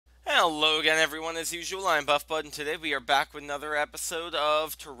Hello again, everyone. As usual, I'm Buff Bud, and today we are back with another episode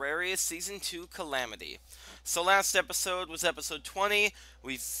of Terraria Season 2 Calamity. So, last episode was episode 20.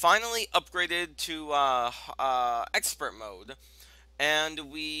 We finally upgraded to Expert Mode, and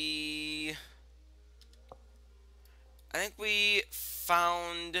I think we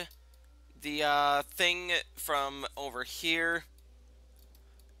found the thing from over here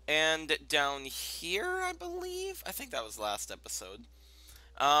and down here, I believe? I think that was last episode.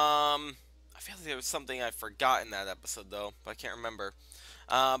 I feel like there was something I forgot in that episode, though, but I can't remember.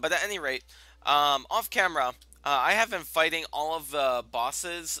 But at any rate, off camera, I have been fighting all of the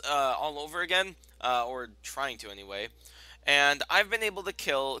bosses all over again, or trying to anyway. And I've been able to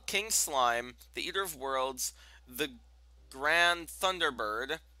kill King Slime, the Eater of Worlds, the Grand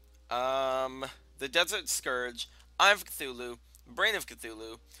Thunderbird, the Desert Scourge, Eye of Cthulhu, Brain of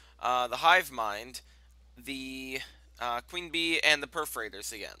Cthulhu, the Hive Mind, the Queen Bee, and the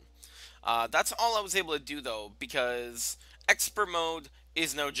Perforators again. That's all I was able to do, though, because Expert Mode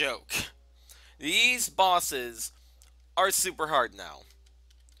is no joke. These bosses are super hard now.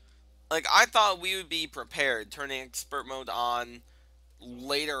 Like, I thought we would be prepared turning Expert Mode on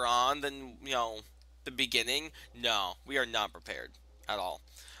later on than, the beginning. No, we are not prepared at all.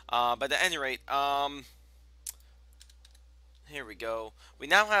 But at any rate, here we go. We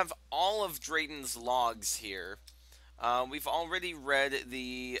now have all of Drayton's logs here. We've already read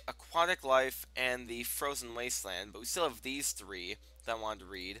the Aquatic Life and the Frozen Wasteland, but we still have these three that I wanted to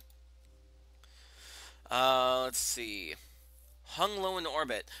read. Let's see. Hung low in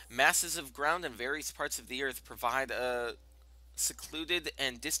orbit, masses of ground in various parts of the Earth provide a secluded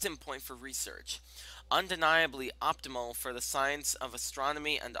and distant point for research. Undeniably optimal for the science of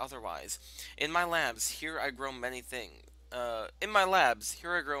astronomy and otherwise. In my labs, here I grow many things.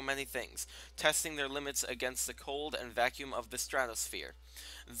 Testing their limits against the cold and vacuum of the stratosphere.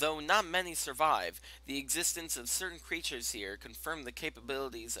 Though not many survive, the existence of certain creatures here confirm the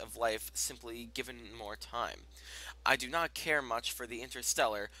capabilities of life simply given more time. I do not care much for the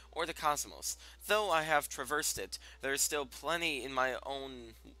interstellar or the cosmos. Though I have traversed it, there is still plenty in my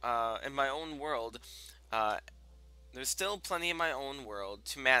own world. Uh, there's still plenty in my own world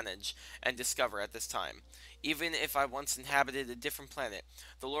to manage and discover at this time. Even if I once inhabited a different planet,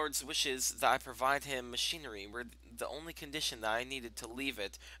 the Lord's wishes that I provide him machinery were the only condition that I needed to leave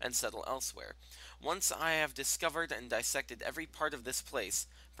it and settle elsewhere. Once I have discovered and dissected every part of this place,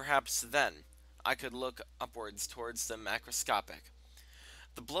 perhaps then I could look upwards towards the macroscopic.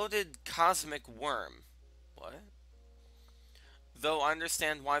 The bloated cosmic worm. What? Though I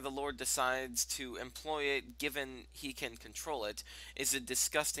understand why the Lord decides to employ it given he can control it, is a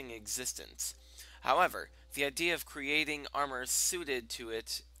disgusting existence. However, the idea of creating armor suited to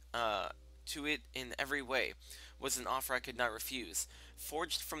it in every way, was an offer I could not refuse.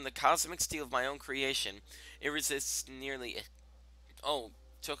 Forged from the cosmic steel of my own creation, it resists nearly... Oh,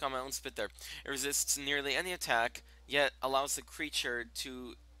 took on my own spit there. It resists nearly any attack, yet allows the creature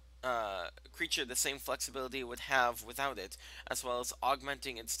the same flexibility it would have without it, as well as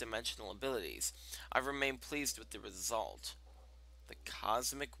augmenting its dimensional abilities. I remain pleased with the result. The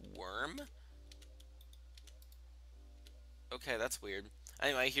Cosmic Worm? Okay, that's weird.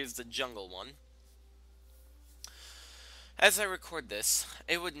 Anyway, here's the jungle one. As I record this,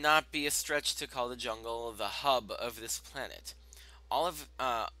 it would not be a stretch to call the jungle the hub of this planet. All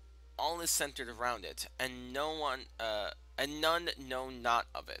is centered around it, and none know not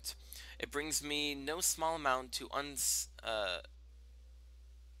of it. It brings me no small amount of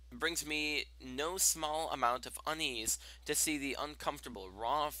unease to see the uncomfortable,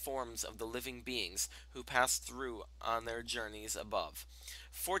 raw forms of the living beings who pass through on their journeys above.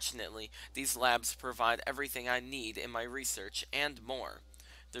 Fortunately, these labs provide everything I need in my research and more.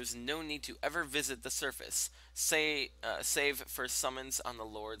 There's no need to ever visit the surface, save for summons on the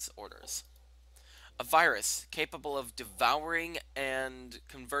Lord's orders. A virus capable of devouring and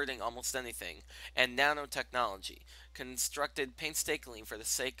converting almost anything, and nanotechnology, constructed painstakingly for the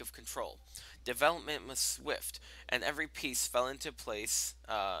sake of control. Development was swift, and every piece fell into place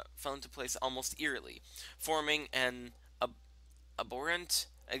almost eerily, forming an abhorrent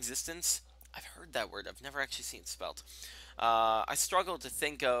existence. I've heard that word. I've never actually seen it spelled. I struggle to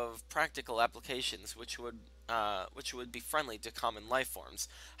think of practical applications which would be friendly to common life forms.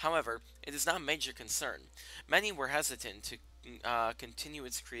 However, it is not a major concern. Many were hesitant to continue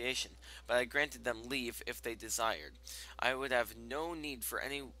its creation, but I granted them leave if they desired. I would have no need for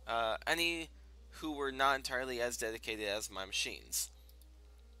any who were not entirely as dedicated as my machines.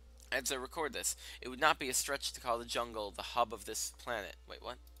 As I record this, it would not be a stretch to call the jungle the hub of this planet. Wait,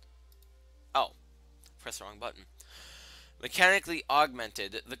 what? Oh, press the wrong button. Mechanically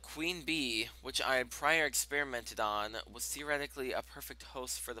augmented, the queen bee, which I had prior experimented on, was theoretically a perfect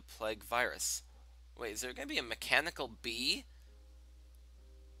host for the plague virus. Wait, is there going to be a mechanical bee?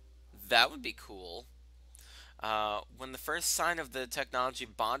 That would be cool. When the first sign of the technology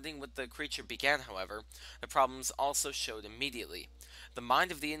bonding with the creature began, however, the problems also showed immediately. The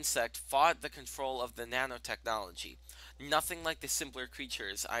mind of the insect fought the control of the nanotechnology. Nothing like the simpler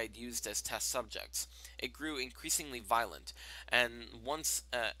creatures I had used as test subjects. It grew increasingly violent, and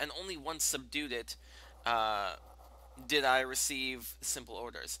only once subdued it, uh, did I receive simple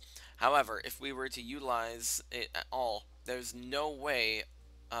orders. However, if we were to utilize it at all,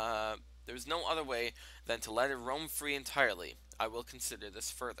 uh, there's no other way than to let it roam free entirely. I will consider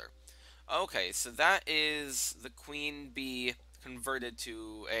this further. Okay, so that is the queen bee converted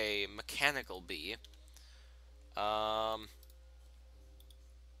to a mechanical bee. Um,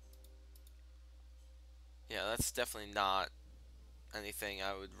 yeah, that's definitely not anything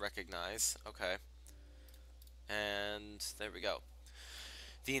I would recognize. Okay, and there we go.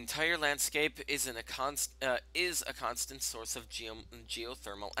 The entire landscape is a constant source of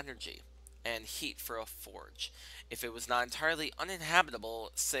geothermal energy and heat for a forge. If it was not entirely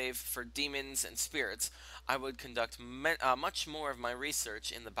uninhabitable, save for demons and spirits, I would conduct much more of my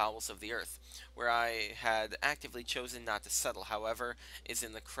research in the bowels of the earth. Where I had actively chosen not to settle, however, is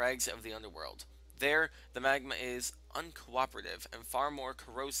in the crags of the underworld. There, the magma is uncooperative and far more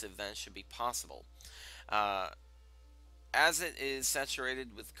corrosive than should be possible. Uh, as it is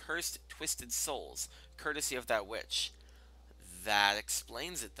saturated with cursed, twisted souls, courtesy of that witch. That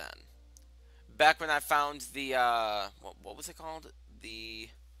explains it then. Back when I found the, what was it called? The,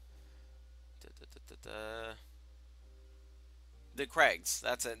 da, da, da, da, da, the Craigs.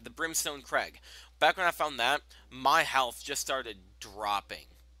 That's it. The Brimstone Craig. Back when I found that, my health just started dropping.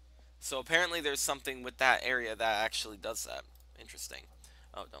 So apparently there's something with that area that actually does that. Interesting.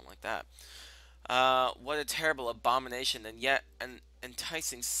 Oh, don't like that. What a terrible abomination, and yet an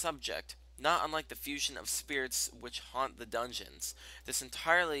enticing subject, not unlike the fusion of spirits which haunt the dungeons. This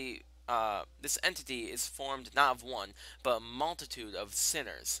entity is formed not of one, but a multitude of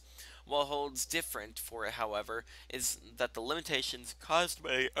sinners. What holds different for it, however, is that the limitations caused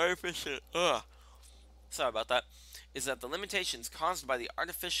by sorry about that, is that the limitations caused by the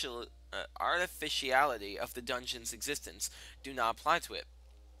artificiality of the dungeon's existence do not apply to it.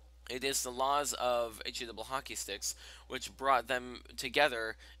 It is the laws of HE double hockey sticks which brought them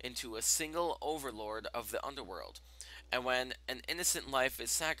together into a single overlord of the underworld. And when an innocent life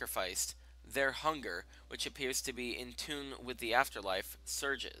is sacrificed, their hunger, which appears to be in tune with the afterlife,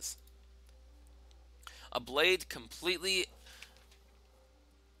 surges. A blade completely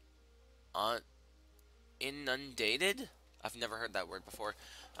inundated? I've never heard that word before.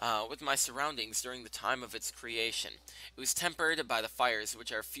 With my surroundings during the time of its creation. It was tempered by the fires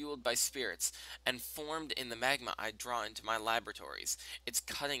which are fueled by spirits and formed in the magma I draw into my laboratories. Its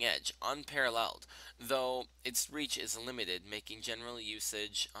cutting edge, unparalleled, though its reach is limited, making general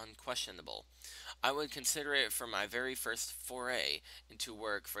usage unquestionable. I would consider it for my very first foray into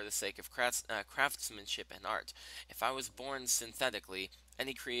work for the sake of craftsmanship and art. If I was born synthetically,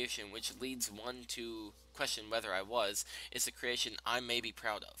 any creation which leads one to question whether I was is a creation I may be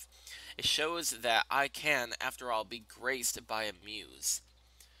proud of. It shows that I can, after all, be graced by a muse.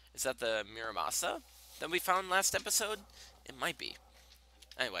 Is that the Miramasa that we found last episode? It might be.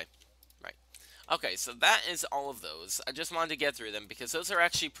 Anyway, right. Okay, so that is all of those. I just wanted to get through them because those are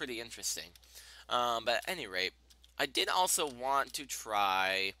actually pretty interesting. But at any rate, I did also want to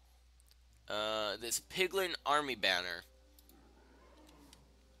try this Piglin Army banner.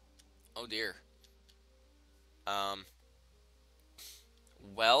 Oh dear. Um,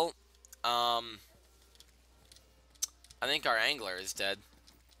 well, um, I think our angler is dead.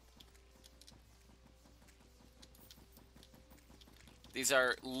 These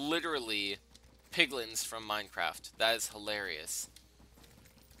are literally piglins from Minecraft. That is hilarious.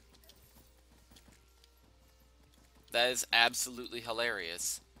 That is absolutely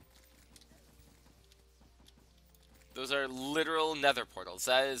hilarious. Those are literal nether portals.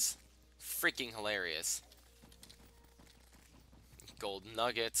 That is freaking hilarious. Gold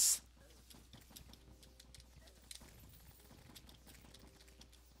nuggets.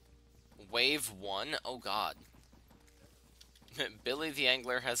 Wave 1? Oh god. Billy the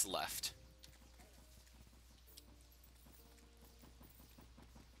Angler has left.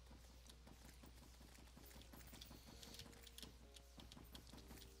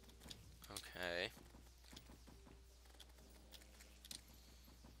 Okay.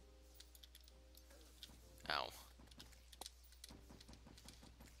 Ow.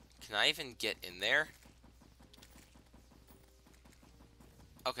 Can I even get in there?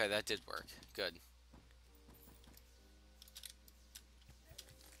 Okay, that did work. Good.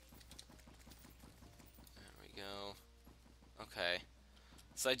 There we go. Okay.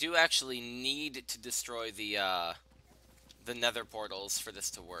 So I do actually need to destroy the nether portals for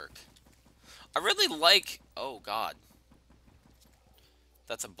this to work. I really like... Oh, God.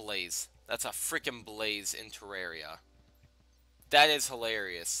 That's a blaze. That's a freaking blaze in Terraria. That is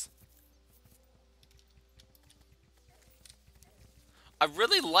hilarious. I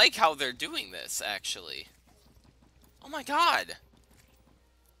really like how they're doing this, actually. Oh my god.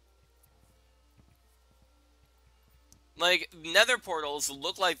 Like, nether portals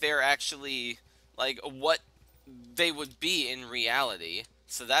look like they're actually, like, what they would be in reality.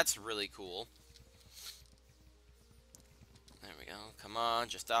 So that's really cool. There we go. Come on,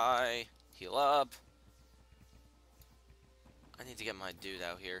 just die. Heal up. I need to get my dude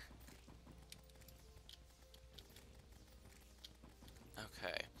out here.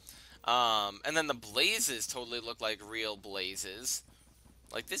 Okay. And then the blazes totally look like real blazes.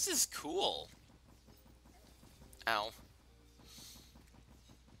 Like, this is cool. Ow.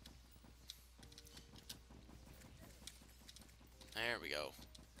 There we go.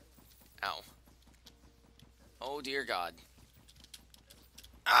 Ow. Oh, dear God.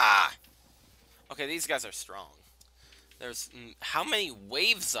 Ah! Okay, these guys are strong. There's... How many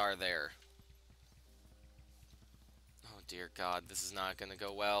waves are there? Oh, dear God. This is not gonna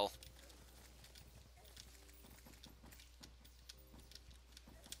go well.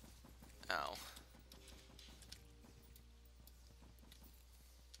 Ow.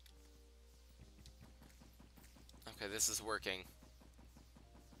 Okay, this is working.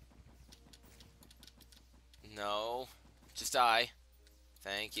 No. Just die.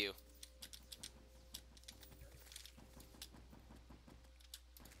 Thank you.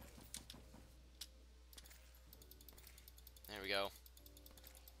 There we go.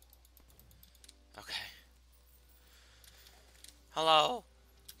 Okay. Hello?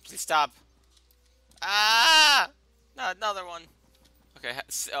 Please stop. Ah! Not another one. Okay,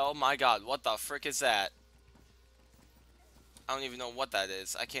 oh my god, what the frick is that? I don't even know what that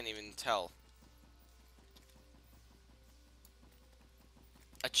is. I can't even tell.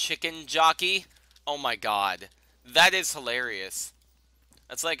 A chicken jockey? Oh my god. That is hilarious.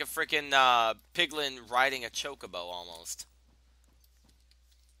 That's like a freaking piglin riding a chocobo almost.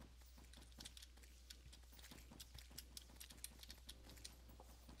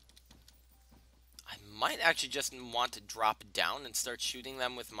 I might actually just want to drop down and start shooting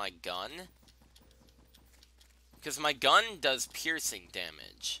them with my gun. Because my gun does piercing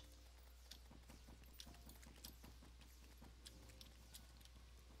damage.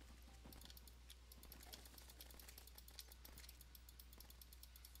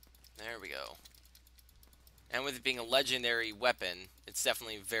 There we go. And with it being a legendary weapon, it's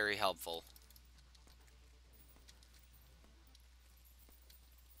definitely very helpful.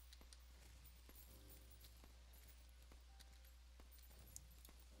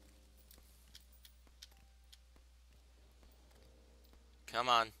 Come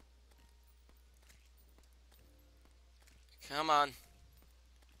on. Come on.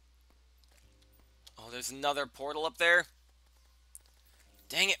 Oh, there's another portal up there.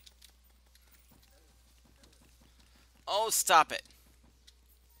 Dang it. Oh, stop it.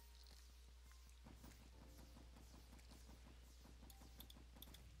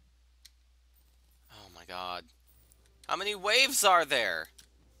 Oh my god. How many waves are there?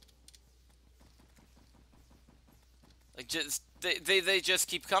 Like, just, they just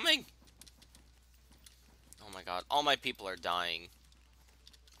keep coming. Oh my god. All my people are dying.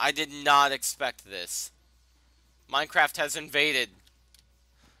 I did not expect this. Minecraft has invaded.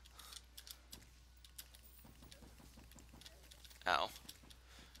 Ow.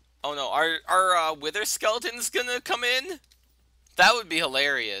 Oh no, are wither skeletons gonna come in? That would be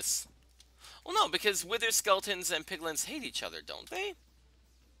hilarious. Well, no, because wither skeletons and piglins hate each other, don't they?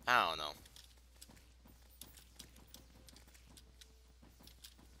 I don't know.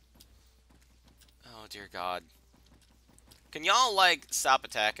 Oh, dear God. Can y'all, like, stop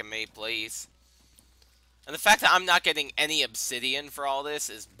attacking me, please? And the fact that I'm not getting any obsidian for all this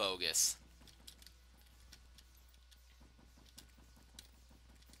is bogus.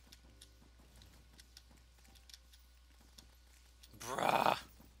 Bruh.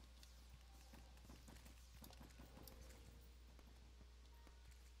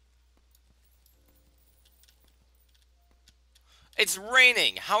 It's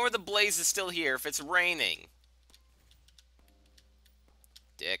raining! How are the blazes still here if it's raining?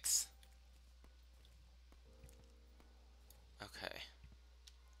 Dicks. Okay.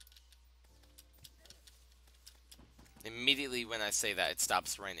 Immediately when I say that, it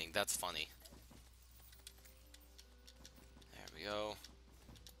stops raining. That's funny. There we go.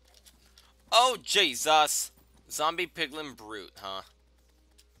 Oh, Jesus! Zombie Piglin Brute, huh?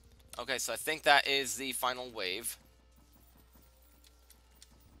 Okay, so I think that is the final wave.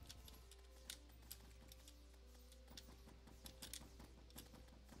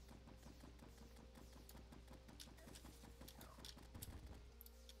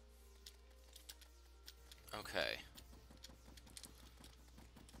 Okay.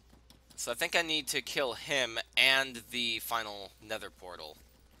 So I think I need to kill him and the final nether portal.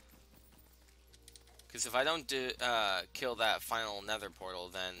 Because if I don't kill that final nether portal,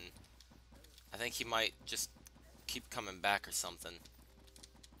 then I think he might just keep coming back or something.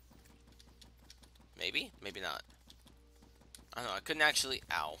 Maybe? Maybe not. I don't know. I couldn't actually...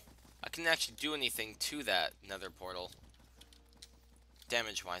 Ow. I couldn't actually do anything to that nether portal.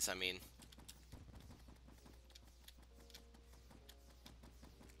 Damage-wise, I mean.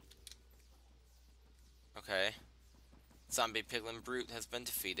 Okay. Zombie Piglin Brute has been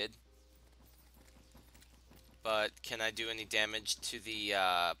defeated. But can I do any damage to the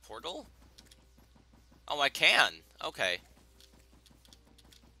portal? Oh, I can. Okay.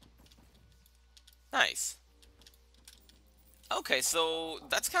 Nice. Okay, so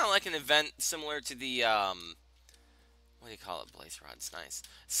that's kind of like an event similar to the, what do you call it? Blaze Rod's nice.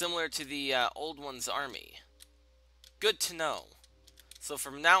 Similar to the Old One's Army. Good to know. So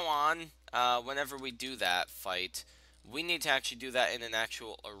from now on, whenever we do that fight, we need to actually do that in an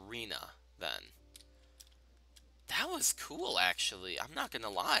actual arena, then. That was cool, actually. I'm not gonna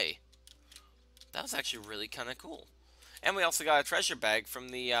lie. That was actually really kind of cool. And we also got a treasure bag from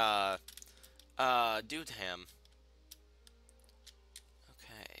the, Dude Ham.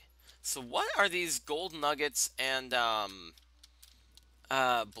 Okay. So what are these gold nuggets and,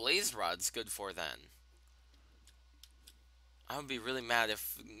 blaze rods good for, then? I would be really mad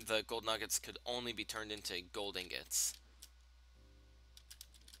if the gold nuggets could only be turned into gold ingots.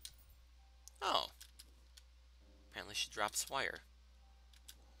 Oh. Apparently she drops wire.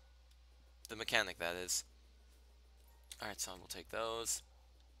 The mechanic, that is. Alright, so we'll take those.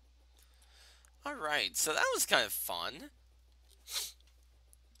 Alright, so that was kind of fun.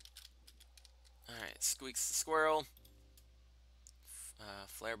 Alright, Squeaks the Squirrel.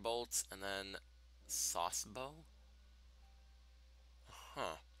 Flare Bolts, and then Sauce Bow?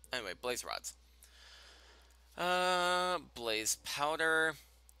 Huh. Anyway, Blaze Rods. Blaze Powder.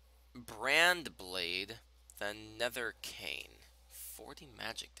 Brand Blade. Then Nether Cane. 40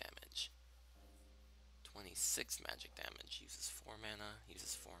 magic damage. 26 magic damage. Uses 4 mana.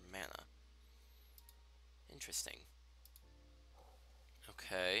 Uses 4 mana. Interesting.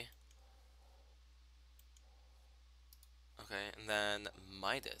 Okay. Okay, and then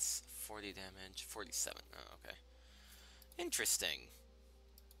Midas. 40 damage. 47. Oh, okay. Interesting.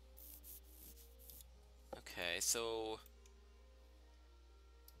 Okay, so...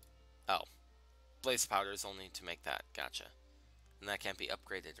 Oh. Blaze Powder is only to make that. Gotcha. And that can't be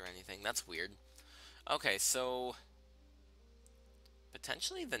upgraded or anything. That's weird. Okay, so...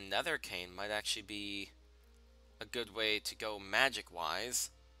 Potentially the Nether Cane might actually be a good way to go magic-wise.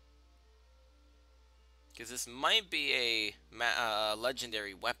 Because this might be a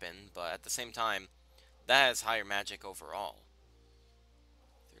legendary weapon, but at the same time, that has higher magic overall.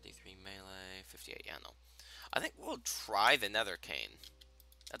 33 melee, 58, yeah, no. I think we'll try the Nether Cane.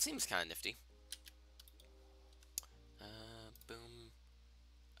 That seems kind of nifty. Boom.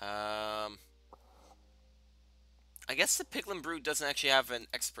 I guess the Piglin Brute doesn't actually have an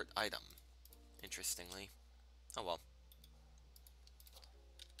expert item, interestingly. Oh well.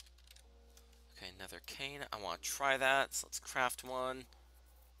 Okay, Nether Cane. I want to try that, so let's craft one.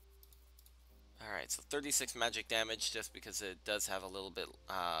 Alright, so 36 magic damage just because it does have a little bit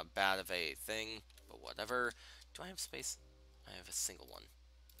bad of a thing, but whatever. Do I have space? I have a single one.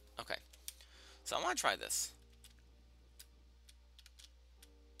 Okay, so I want to try this.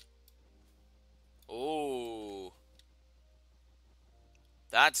 Oh,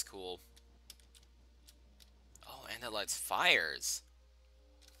 that's cool. Oh, and it lights fires.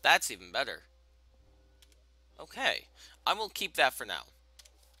 That's even better. Okay, I will keep that for now.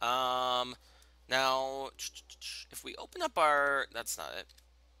 Now, if we open up our... That's not it.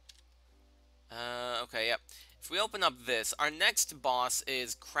 Okay, yep. If we open up this, our next boss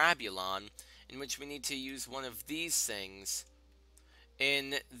is Crabulon, in which we need to use one of these things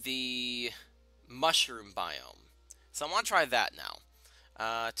in the mushroom biome. So I want to try that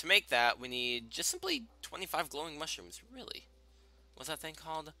now. To make that, we need just simply 25 glowing mushrooms. Really? What's that thing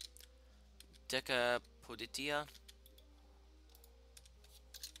called? Decapoditia?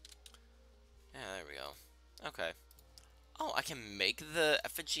 Yeah, there we go. Okay. Oh, I can make the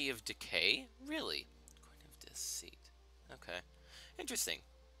effigy of decay? Really? Coin of deceit. Okay. Interesting.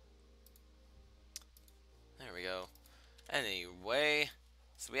 There we go. Anyway,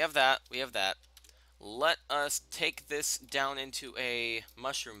 so we have that. We have that. Let us take this down into a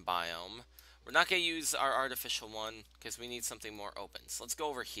mushroom biome. We're not going to use our artificial one because we need something more open. So let's go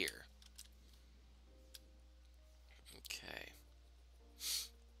over here. Okay.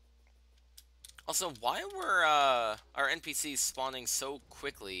 Also, why were our NPCs spawning so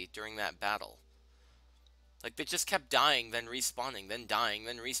quickly during that battle? Like, they just kept dying, then respawning, then dying,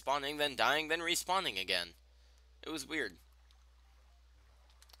 then respawning, then dying, then respawning again. It was weird.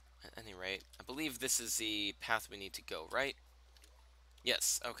 At any rate, I believe this is the path we need to go, right?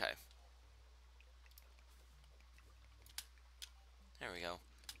 Yes, okay. There we go.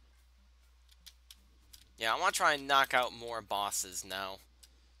 Yeah, I want to try and knock out more bosses now.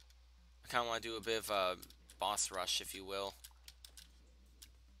 I kind of want to do a bit of a boss rush, if you will.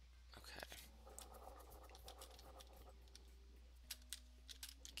 Okay.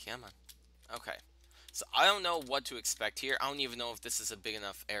 Come on. Okay. So I don't know what to expect here. I don't even know if this is a big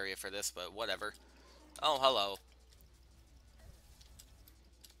enough area for this, but whatever. Oh, hello.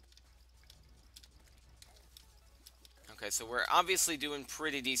 Okay, so we're obviously doing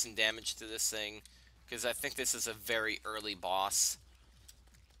pretty decent damage to this thing, because I think this is a very early boss.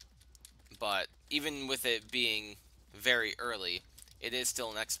 But even with it being very early, it is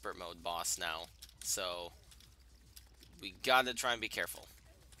still an expert mode boss now. So we gotta try and be careful.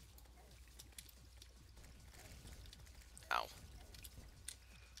 Ow.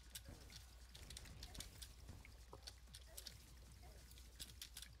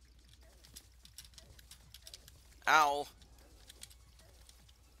 Ow.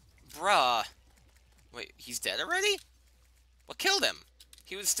 Bruh. Wait, he's dead already? What killed him?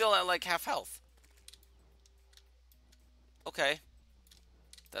 He was still at like half health. Okay.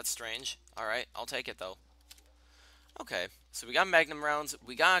 That's strange. Alright, I'll take it though. Okay, so we got Magnum rounds,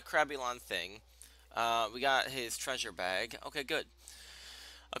 we got a Crabulon thing, we got his treasure bag. Okay, good.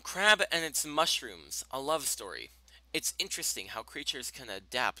 A crab and its mushrooms, a love story. It's interesting how creatures can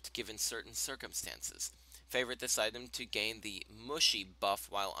adapt given certain circumstances. Favorite this item to gain the mushy buff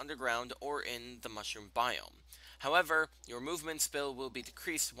while underground or in the mushroom biome. However, your movement spell will be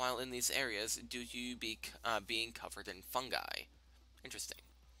decreased while in these areas due to you being covered in fungi. Interesting.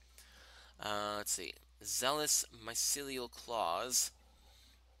 Let's see. Zealous Mycelial Claws,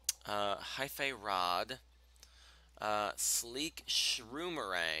 Hyphae Rod, Sleek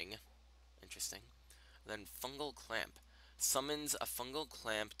Shroomerang, interesting. Then Fungal Clamp. Summons a fungal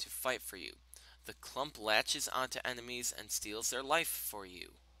clamp to fight for you. The clump latches onto enemies and steals their life for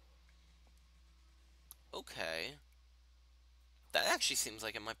you. Okay. That actually seems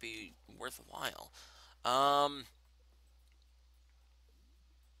like it might be worthwhile. I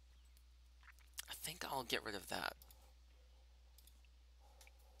think I'll get rid of that.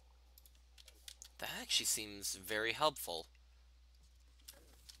 That actually seems very helpful.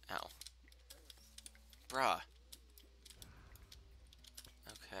 Ow. Bruh.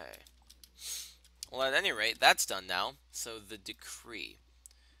 Okay. Well, at any rate, that's done now. So the decree.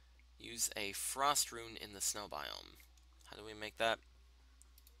 Use a frost rune in the snow biome. How do we make that?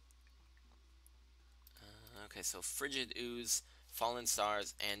 Okay, so frigid ooze, fallen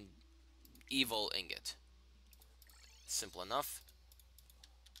stars, and evil ingot. Simple enough.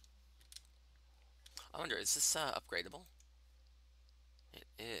 I wonder, is this upgradable? It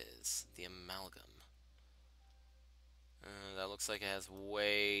is. The amalgam. That looks like it has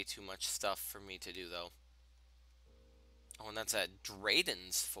way too much stuff for me to do, though. Oh, and that's at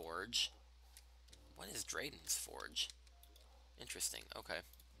Drayden's Forge. What is Drayden's Forge? Interesting. Okay.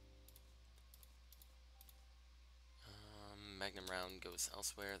 Magnum round goes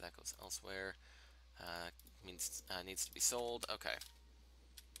elsewhere. That goes elsewhere. Needs to be sold. Okay.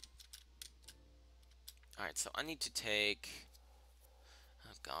 Alright, so I need to take...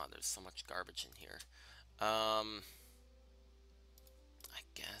 Oh god, there's so much garbage in here. I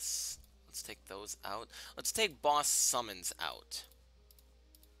guess... Let's take those out. Let's take boss summons out.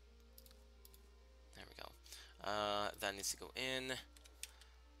 There we go. That needs to go in.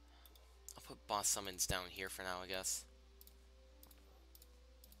 I'll put boss summons down here for now, I guess.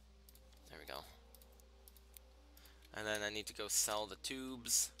 There we go. And then I need to go sell the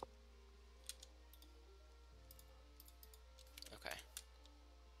tubes. Okay.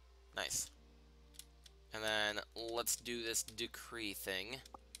 Nice. And then let's do this decree thing.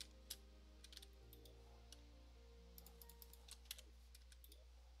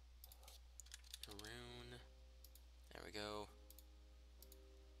 Rune. There we go.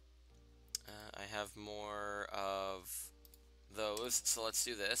 I have more of those, so let's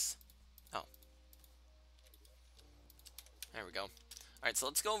do this. Oh, there we go. Alright, so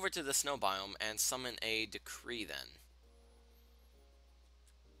let's go over to the snow biome and summon a decree then.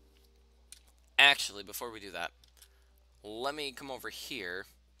 Actually, before we do that, let me come over here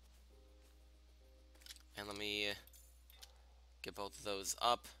and let me get both of those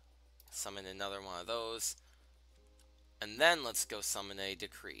up, summon another one of those, and then let's go summon a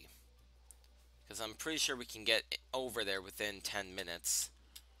decree. Because I'm pretty sure we can get over there within 10 minutes.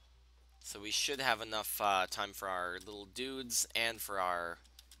 So we should have enough time for our little dudes and for our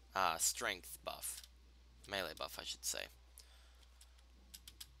strength buff. Melee buff, I should say.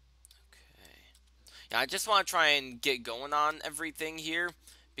 Okay. Yeah, I just want to try and get going on everything here,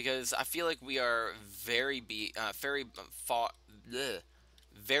 because I feel like we are very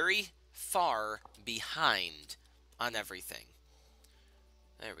far behind on everything.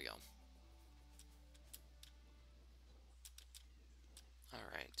 There we go.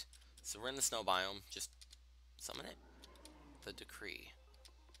 Alright. So we're in the snow biome. Just summon it. The decree.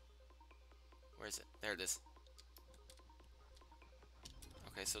 Where is it? There it is.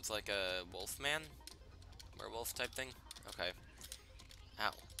 Okay, so it's like a wolf man? Werewolf type thing? Okay.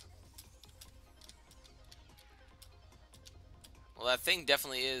 Ow. Well, that thing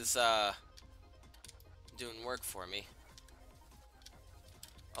definitely is, doing work for me.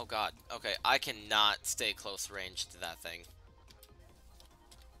 Oh god. Okay, I cannot stay close range to that thing.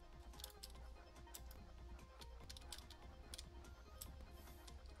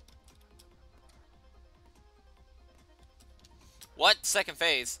 What? Second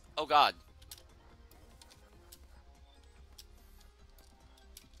phase? Oh god.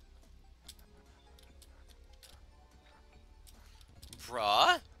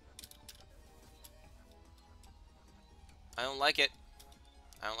 Bruh? I don't like it.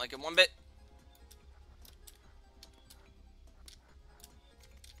 I don't like it one bit.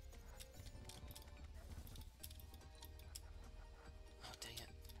 Oh, dang it.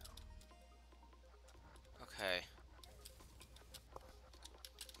 Okay.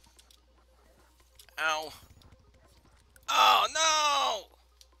 Ow. Oh, no!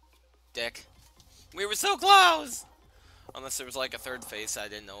 Dick. We were so close! Unless there was like a third phase I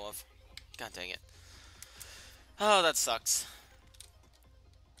didn't know of. God dang it. Oh, that sucks.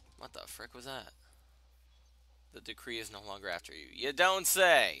 What the frick was that? The decree is no longer after you. You don't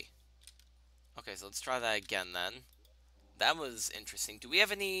say! Okay, so let's try that again then. That was interesting. Do we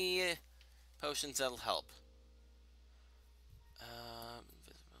have any potions that'll help?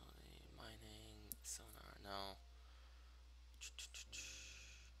 Invisibility, mining, sonar, no.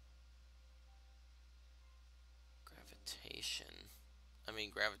 Gravitation. I mean,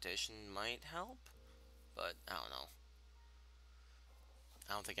 gravitation might help, but I don't know.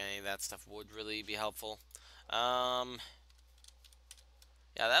 I don't think any of that stuff would really be helpful. Yeah,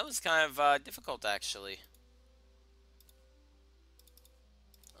 that was kind of difficult, actually.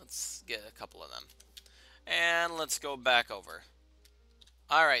 Let's get a couple of them. And let's go back over.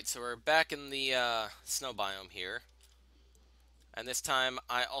 Alright, so we're back in the snow biome here. And this time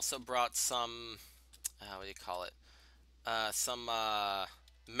I also brought some, what do you call it? Some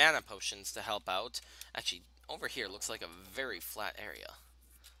mana potions to help out. Actually, over here looks like a very flat area.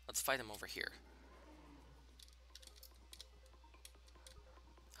 Let's fight him over here.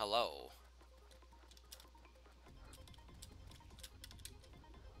 Hello.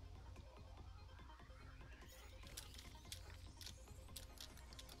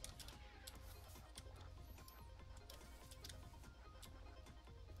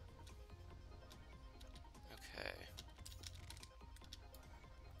 Okay.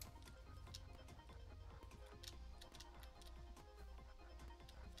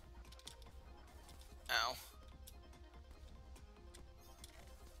 Ow.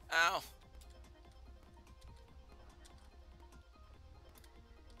 Ow.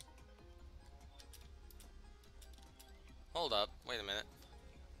 Hold up. Wait a minute.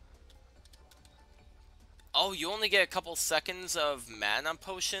 Oh, you only get a couple seconds of mana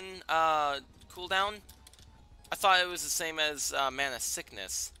potion cooldown? I thought it was the same as mana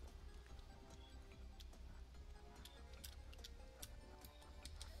sickness.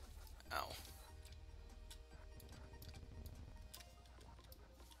 Ow.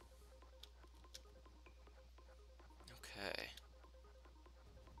 Okay.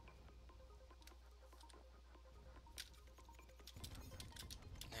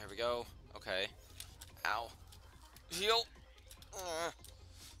 There we go. Okay. Ow. Heal.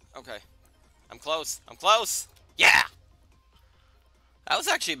 Okay. I'm close. I'm close. Yeah! That was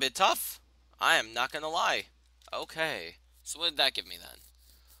actually a bit tough. I am not gonna lie. Okay. So what did that give me then?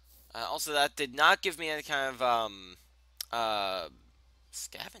 Also, that did not give me any kind of, Uh,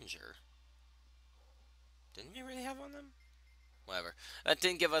 Scavenger. Didn't we already have one of them? Whatever. That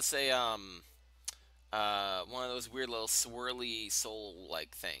didn't give us a, one of those weird little swirly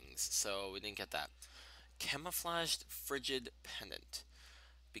soul-like things, so we didn't get that. Camouflaged Frigid Pendant.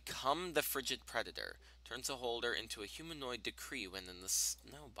 Become the Frigid Predator. Turns the holder into a humanoid decree when in the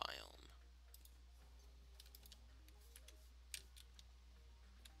snow biome.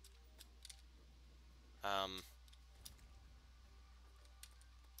 Um,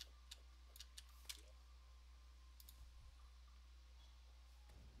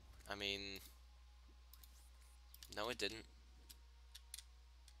 I mean, no, it didn't.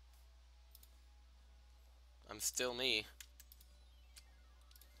 I'm still me.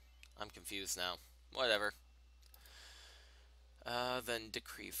 I'm confused now. Whatever. Then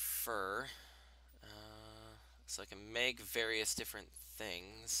Decree Fur. So I can make various different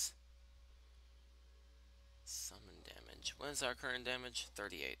things. Summon damage. What is our current damage?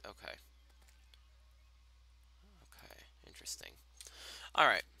 38. Okay. Okay. Interesting.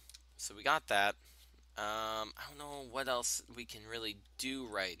 Alright. So we got that. I don't know what else we can really do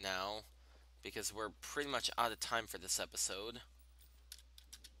right now, because we're pretty much out of time for this episode.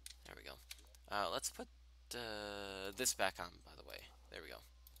 There we go. Let's put this back on, by the way. There we go.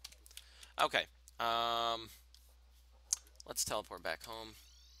 Okay. Let's teleport back home.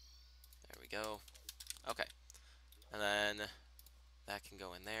 There we go. Okay. And then that can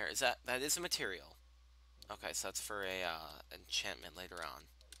go in there. That is a material. Okay, so that's for a enchantment later on.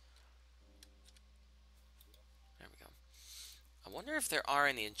 There we go. I wonder if there are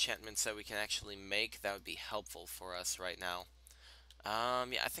any enchantments that we can actually make that would be helpful for us right now.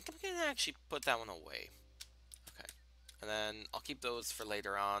 Yeah, I think I'm gonna actually put that one away. Okay. And then I'll keep those for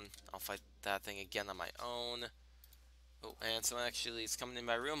later on. I'll fight that thing again on my own. Oh, and someone actually is coming in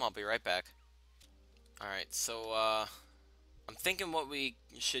my room. I'll be right back. Alright, so, I'm thinking what we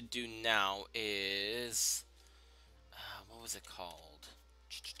should do now is... what was it called?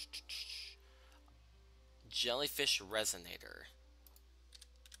 Jellyfish Resonator.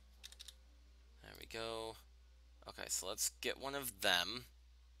 There we go. Okay, so let's get one of them.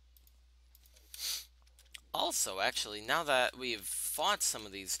 Also, actually, now that we've fought some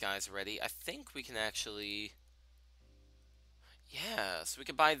of these guys already, I think we can actually... Yeah, so we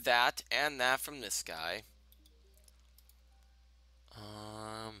can buy that and that from this guy.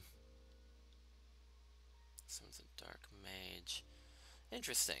 This one's a dark mage.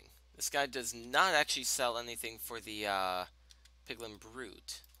 Interesting. This guy does not actually sell anything for the, Piglin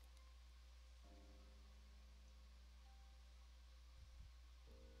Brute.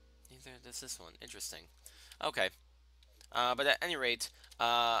 Neither does this one. Interesting. Okay. But at any rate,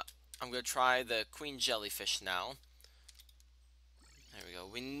 I'm going to try the Queen Jellyfish now. There we go.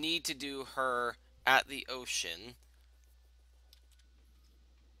 We need to do her at the ocean.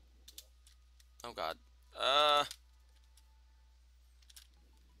 Oh god.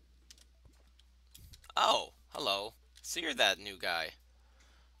 Oh, hello. So you're that new guy.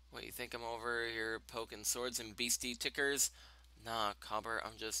 What, you think I'm over here poking swords and beastie tickers? Nah, Cobber,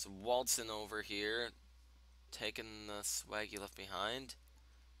 I'm just waltzing over here, taking the swag you left behind.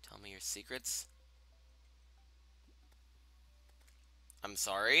 Tell me your secrets. I'm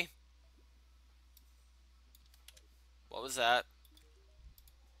sorry? What was that?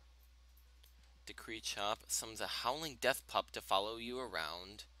 Decree Chop summons a howling death pup to follow you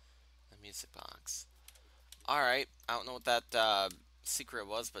around the music box. Alright, I don't know what that secret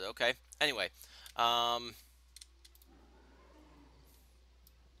was, but okay. Anyway, oh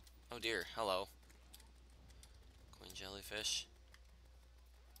dear, hello. Queen Jellyfish.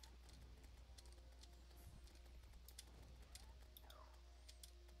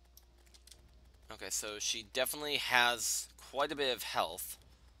 Okay, so she definitely has quite a bit of health.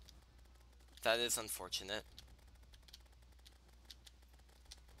 That is unfortunate.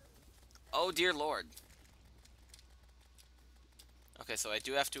 Oh dear lord. Okay, so I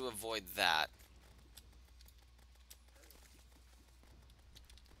do have to avoid that.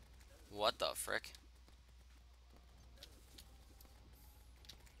 What the frick?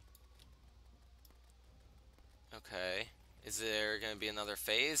 Okay. Is there going to be another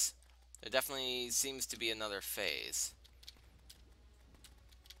phase? There definitely seems to be another phase.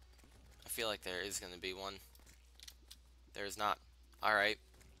 I feel like there is going to be one. There is not. Alright.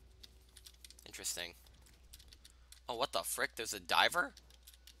 Interesting. Oh, what the frick? There's a diver?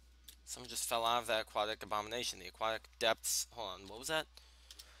 Someone just fell out of that aquatic abomination. The aquatic depths... Hold on, what was that?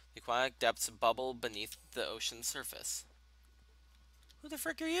 The aquatic depths bubble beneath the ocean surface. Who the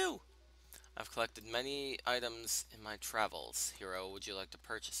frick are you? I've collected many items in my travels. Hero, would you like to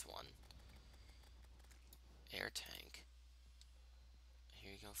purchase one? Air tank.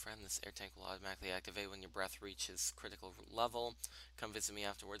 no friend. This air tank will automatically activate when your breath reaches critical level. Come visit me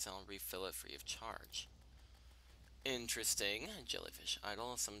afterwards and I'll refill it free of charge. Interesting. Jellyfish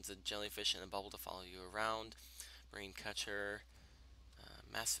idol summons a jellyfish in a bubble to follow you around. Marine catcher.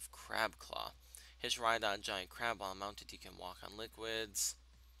 Massive crab claw. Hitch ride on a giant crab while mounted. You can walk on liquids.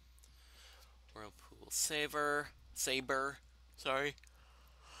 Whirlpool saber. Sorry.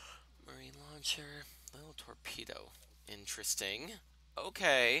 Marine launcher. Little torpedo. Interesting.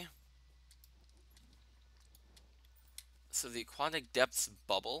 Okay. So the aquatic depths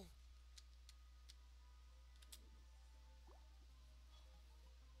bubble.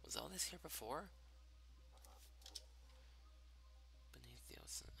 Was all this here before? Beneath the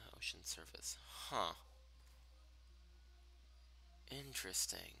ocean surface. Huh.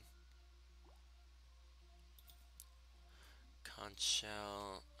 Interesting. Conch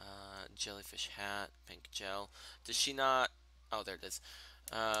shell, jellyfish hat, pink gel. Does she not... Oh, there it is.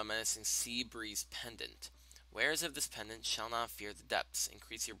 Menacing sea breeze pendant. Wearers of this pendant shall not fear the depths.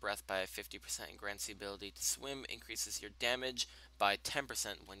 Increase your breath by 50% and grants the ability to swim. Increases your damage by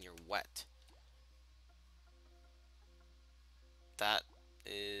 10% when you're wet. That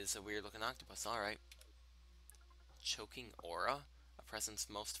is a weird looking octopus. Alright. Choking aura. A presence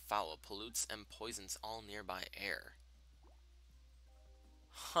most foul. Pollutes and poisons all nearby air.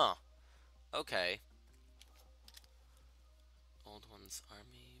 Huh. Okay. Old One's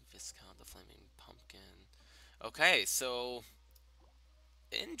Army. Viscount the Flaming Pumpkin. Okay, so...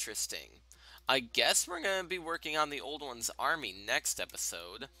 Interesting. I guess we're going to be working on the Old One's Army next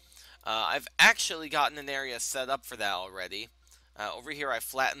episode. I've actually gotten an area set up for that already. Over here I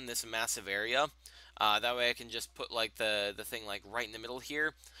flattened this massive area. That way I can just put like the thing like right in the middle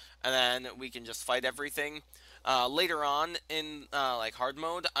here. And then we can just fight everything. Later on in like hard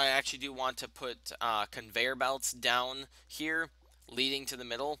mode, I actually do want to put conveyor belts down here, leading to the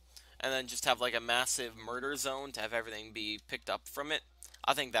middle, and then just have like a massive murder zone to have everything be picked up from it.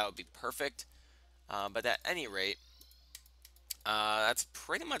 I think that would be perfect. But at any rate, that's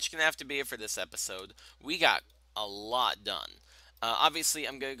pretty much gonna have to be it for this episode. We got a lot done. Obviously,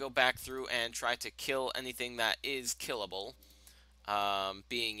 I'm gonna go back through and try to kill anything that is killable.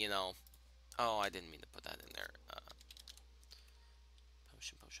 Being, you know... Oh, I didn't mean to put that in there.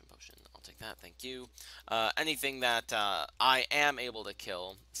 Potion. I'll take that, thank you. Anything that I am able to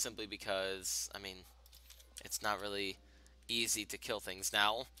kill, simply because, I mean, it's not really easy to kill things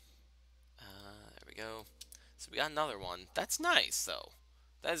now. There we go. So we got another one. That's nice, though.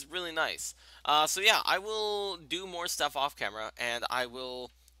 That is really nice. So yeah, I will do more stuff off camera, and I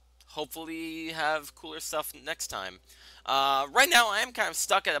will hopefully have cooler stuff next time. Right now, I am kind of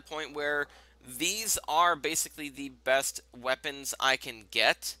stuck at a point where these are basically the best weapons I can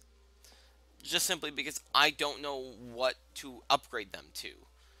get, just simply because I don't know what to upgrade them to.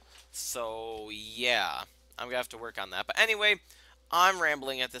 So yeah, I'm gonna have to work on that. But anyway, I'm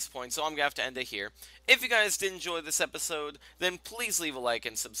rambling at this point, so I'm gonna have to end it here. If you guys did enjoy this episode, then please leave a like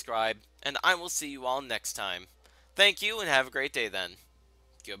and subscribe, and I will see you all next time. Thank you, and have a great day then.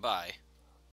 Goodbye.